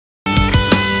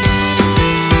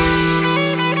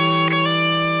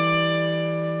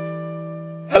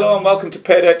Hello and welcome to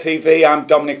PaydirtTV. I'm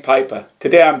Dominic Piper.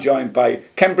 Today I'm joined by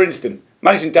Ken Brinsden,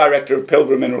 Managing Director of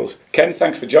Pilbara Minerals. Ken,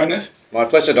 thanks for joining us. My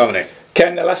pleasure, Dominic.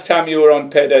 Ken, the last time you were on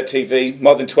PaydirtTV,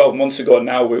 more than 12 months ago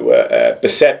now, we were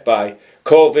beset by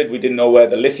COVID. We didn't know where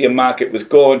the lithium market was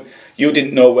going. You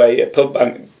didn't know where your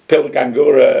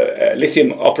Pilgangoora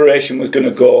lithium operation was going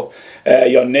to go.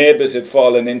 Your neighbours had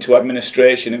fallen into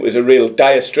administration. It was a real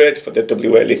dire straits for the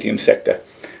WA lithium sector.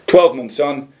 12 months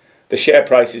on, the share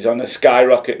price is on a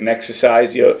skyrocketing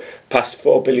exercise. You're past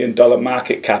 $4 billion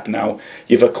market cap now.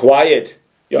 You've acquired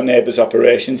your neighbour's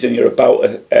operations and you're about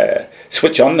to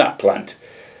switch on that plant.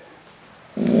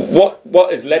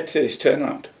 What has led to this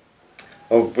turnaround?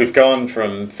 Well, we've gone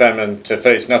from famine to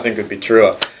feast. Nothing could be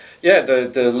truer. Yeah,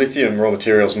 the lithium raw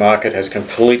materials market has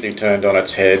completely turned on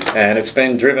its head, and it's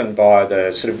been driven by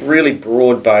the sort of really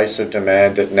broad base of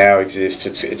demand that now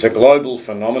exists. It's a global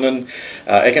phenomenon.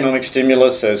 Economic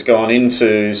stimulus has gone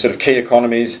into sort of key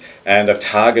economies and have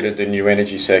targeted the new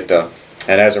energy sector.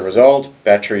 And as a result,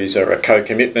 batteries are a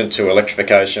co-commitment to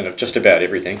electrification of just about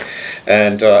everything.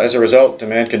 And as a result,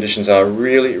 demand conditions are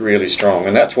really, really strong.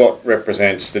 And that's what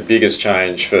represents the biggest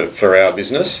change for our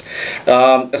business.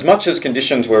 As much as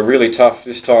conditions were really tough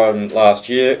this time last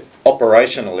year,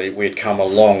 operationally, we'd come a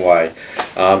long way.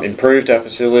 Improved our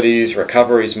facilities,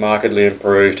 recoveries markedly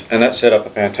improved, and that set up a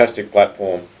fantastic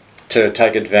platform to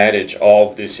take advantage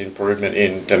of this improvement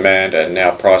in demand and now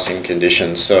pricing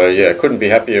conditions. So yeah, couldn't be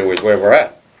happier with where we're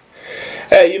at.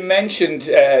 You mentioned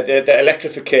the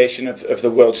electrification of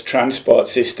the world's transport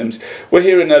systems. We're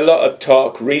hearing a lot of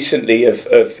talk recently of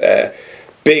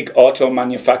big auto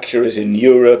manufacturers in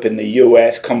Europe, in the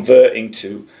US, converting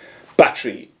to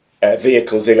battery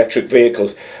vehicles, electric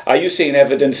vehicles. Are you seeing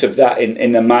evidence of that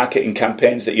in the marketing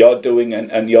campaigns that you're doing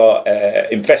and your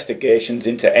investigations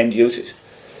into end users?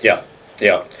 Yeah.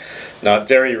 No,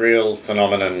 very real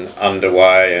phenomenon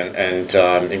underway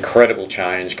and incredible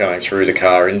change going through the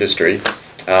car industry.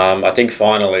 I think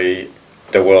finally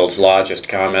the world's largest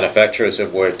car manufacturers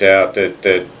have worked out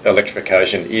that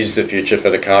electrification is the future for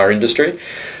the car industry.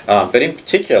 But in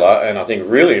particular, and I think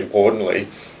really importantly,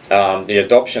 the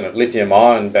adoption of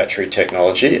lithium-ion battery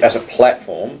technology as a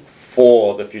platform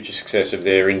for the future success of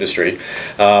their industry.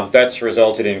 That's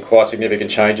resulted in quite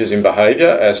significant changes in behaviour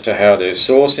as to how they're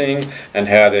sourcing and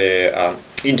how they're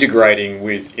integrating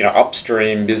with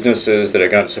upstream businesses that are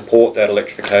going to support that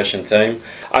electrification theme.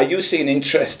 Are you seeing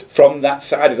interest from that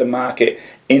side of the market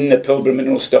in the Pilbara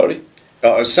Minerals story?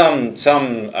 Some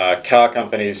car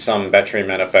companies, some battery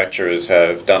manufacturers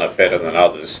have done it better than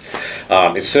others.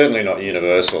 It's certainly not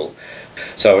universal.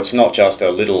 So it's not just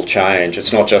a little change,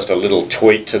 it's not just a little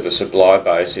tweak to the supply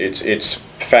base, it's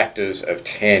factors of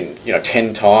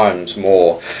 10 times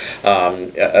more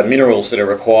minerals that are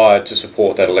required to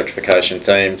support that electrification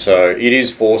theme. So it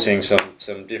is forcing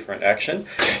some different action.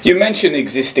 You mentioned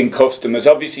existing customers.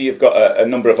 Obviously you've got a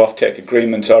number of offtake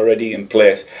agreements already in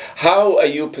place. How are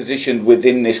you positioned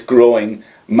within this growing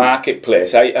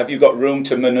marketplace? Have you got room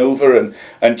to manoeuvre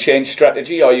and change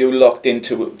strategy, or are you locked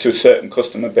into certain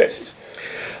customer bases?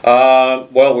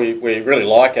 Well, we really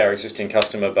like our existing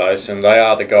customer base, and they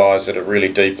are the guys that are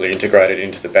really deeply integrated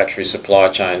into the battery supply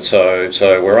chain. So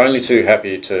we're only too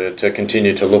happy to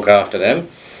continue to look after them.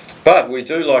 But we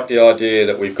do like the idea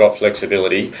that we've got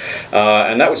flexibility,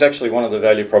 and that was actually one of the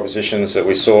value propositions that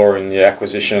we saw in the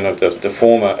acquisition of the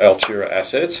former Altura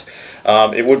assets.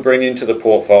 It would bring into the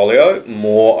portfolio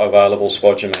more available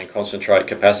spodumene concentrate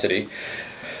capacity.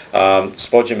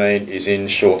 Spodumene is in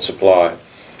short supply,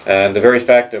 and the very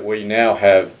fact that we now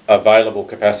have available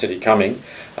capacity coming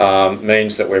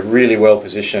means that we're really well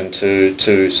positioned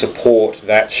to support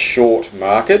that short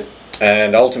market.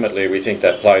 And ultimately we think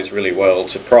that plays really well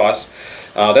to price.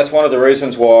 That's one of the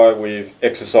reasons why we've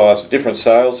exercised a different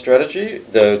sales strategy.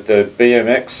 The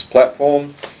BMX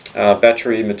platform,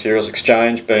 Battery Materials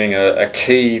Exchange, being a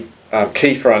key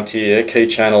frontier, key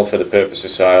channel for the purpose of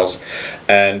sales,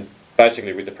 and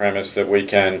basically with the premise that we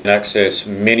can access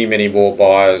many more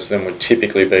buyers than would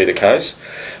typically be the case.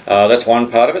 That's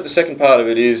one part of it. The second part of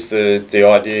it is the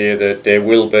idea that there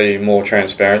will be more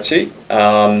transparency,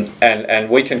 and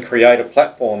we can create a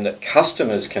platform that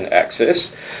customers can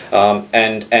access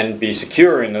and be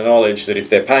secure in the knowledge that if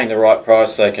they're paying the right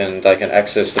price, they can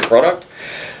access the product.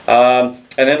 And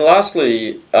then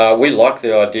lastly, we like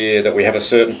the idea that we have a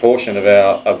certain portion of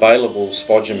our available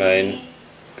spodumene.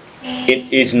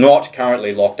 It is not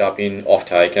currently locked up in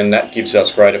offtake, and that gives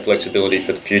us greater flexibility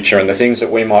for the future and the things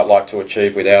that we might like to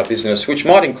achieve with our business, which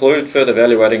might include further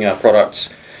evaluating our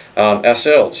products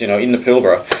ourselves, in the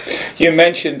Pilbara. You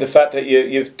mentioned the fact that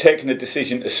you've taken a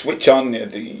decision to switch on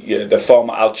the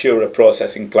former Altura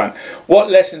processing plant. What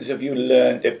lessons have you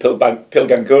learned at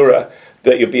Pilgangoora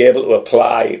that you'll be able to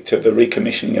apply to the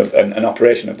recommissioning of an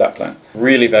operation of that plant?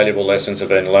 Really valuable lessons have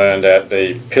been learned at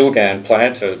the Pilgan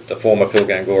plant, the former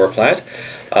Pilgangoora plant,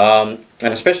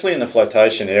 and especially in the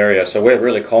flotation area. So we're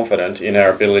really confident in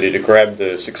our ability to grab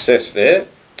the success there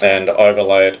and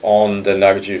overlay it on the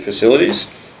Nugget facilities.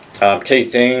 Key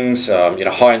things,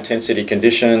 high intensity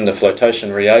condition, the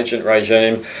flotation reagent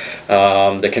regime,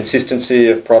 the consistency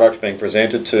of product being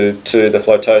presented to the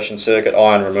flotation circuit,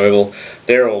 ion removal.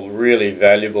 They're all really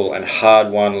valuable and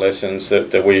hard-won lessons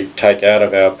that we take out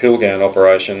of our Pilgan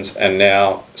operations and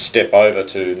now step over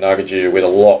to Nugget with a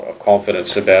lot of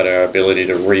confidence about our ability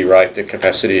to re-rate the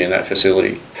capacity in that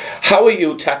facility. How are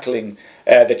you tackling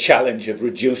the challenge of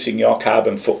reducing your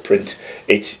carbon footprint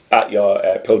at your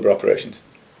Pilbara operations?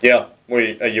 Yeah,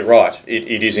 you're right.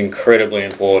 It is incredibly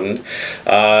important.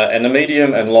 And the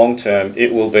medium and long term,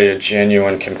 it will be a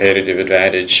genuine competitive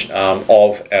advantage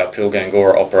of our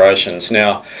Pilgangoora operations.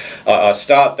 Now, I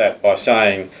start that by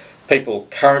saying people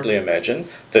currently imagine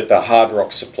that the hard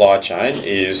rock supply chain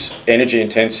is energy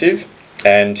intensive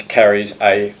and carries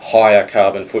a higher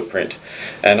carbon footprint.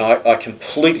 And I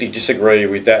completely disagree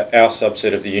with that, our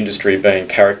subset of the industry being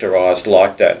characterised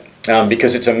like that.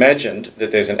 Because it's imagined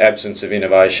that there's an absence of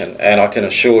innovation, and I can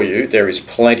assure you there is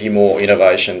plenty more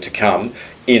innovation to come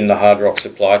in the hard rock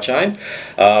supply chain.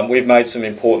 We've made some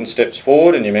important steps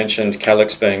forward, and you mentioned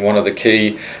Calix being one of the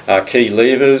key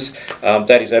levers.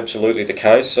 That is absolutely the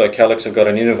case. So Calix have got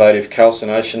an innovative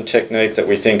calcination technique that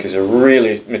we think is a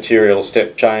really material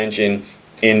step change in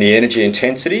the energy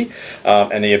intensity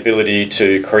and the ability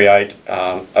to create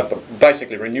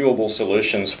basically renewable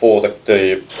solutions for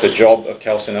the job of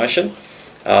calcination.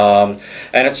 And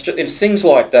it's things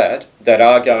like that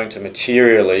are going to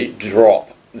materially drop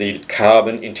the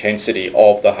carbon intensity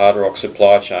of the hard rock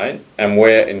supply chain, and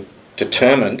we're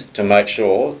determined to make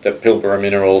sure that Pilbara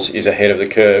Minerals is ahead of the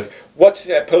curve. What's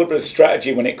Pilbara's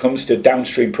strategy when it comes to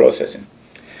downstream processing?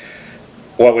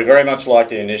 Well, we very much like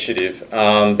the initiative,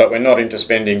 but we're not into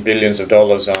spending billions of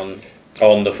dollars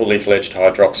on the fully fledged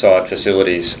hydroxide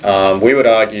facilities. We would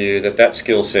argue that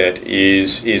skill set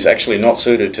is actually not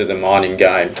suited to the mining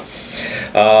game.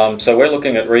 So we're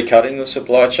looking at recutting the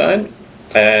supply chain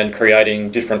and creating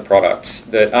different products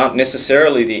that aren't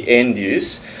necessarily the end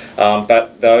use,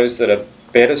 but those that are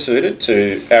better suited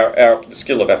to our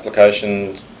skill of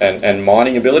application and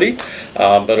mining ability,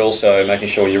 but also making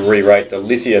sure you re-rate the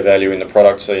lithium value in the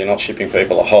product so you're not shipping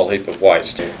people a whole heap of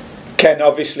waste. Ken,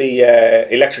 obviously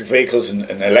electric vehicles and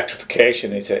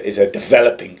electrification is a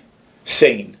developing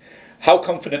scene. How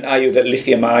confident are you that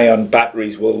lithium-ion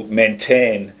batteries will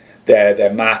maintain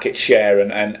their market share,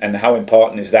 and how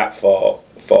important is that for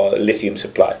lithium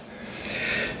supply?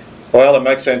 Well, it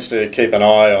makes sense to keep an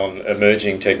eye on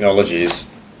emerging technologies,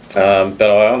 but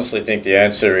I honestly think the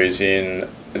answer is in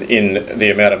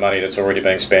the amount of money that's already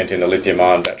being spent in the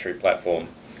lithium-ion battery platform.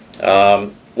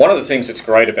 One of the things that's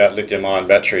great about lithium-ion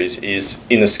batteries is,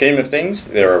 in the scheme of things,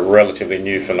 they're a relatively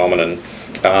new phenomenon.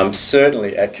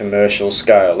 Certainly at commercial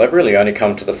scale. They've really only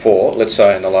come to the fore, let's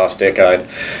say, in the last decade.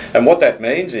 And what that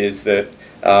means is that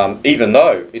even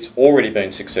though it's already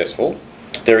been successful,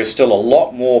 there is still a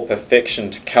lot more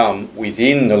perfection to come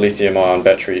within the lithium-ion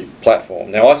battery platform.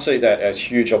 Now, I see that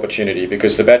as huge opportunity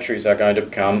because the batteries are going to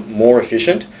become more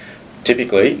efficient,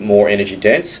 typically more energy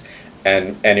dense,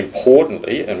 and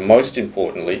importantly, and most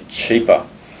importantly, cheaper.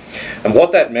 And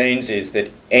what that means is that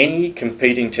any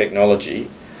competing technology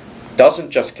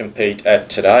doesn't just compete at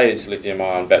today's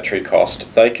lithium-ion battery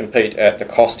cost, they compete at the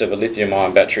cost of a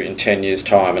lithium-ion battery in 10 years'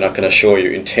 time, and I can assure you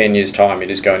in 10 years' time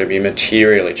it is going to be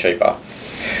materially cheaper.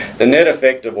 The net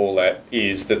effect of all that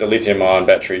is that the lithium-ion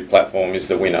battery platform is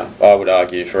the winner, I would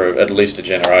argue, for at least a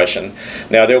generation.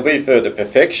 Now, there will be further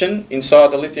perfection inside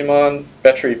the lithium-ion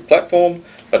battery platform,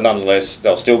 but nonetheless,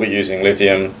 they'll still be using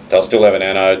lithium, they'll still have an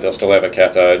anode, they'll still have a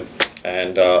cathode,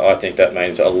 and I think that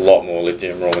means a lot more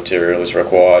lithium raw material is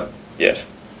required yet.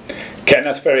 Ken,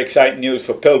 that's very exciting news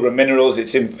for Pilbara Minerals,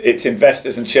 its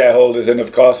investors and shareholders, and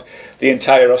of course the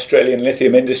entire Australian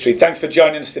lithium industry. Thanks for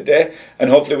joining us today, and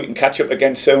hopefully we can catch up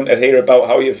again soon to hear about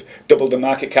how you've doubled the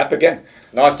market cap again.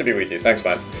 Nice to be with you. Thanks,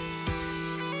 mate.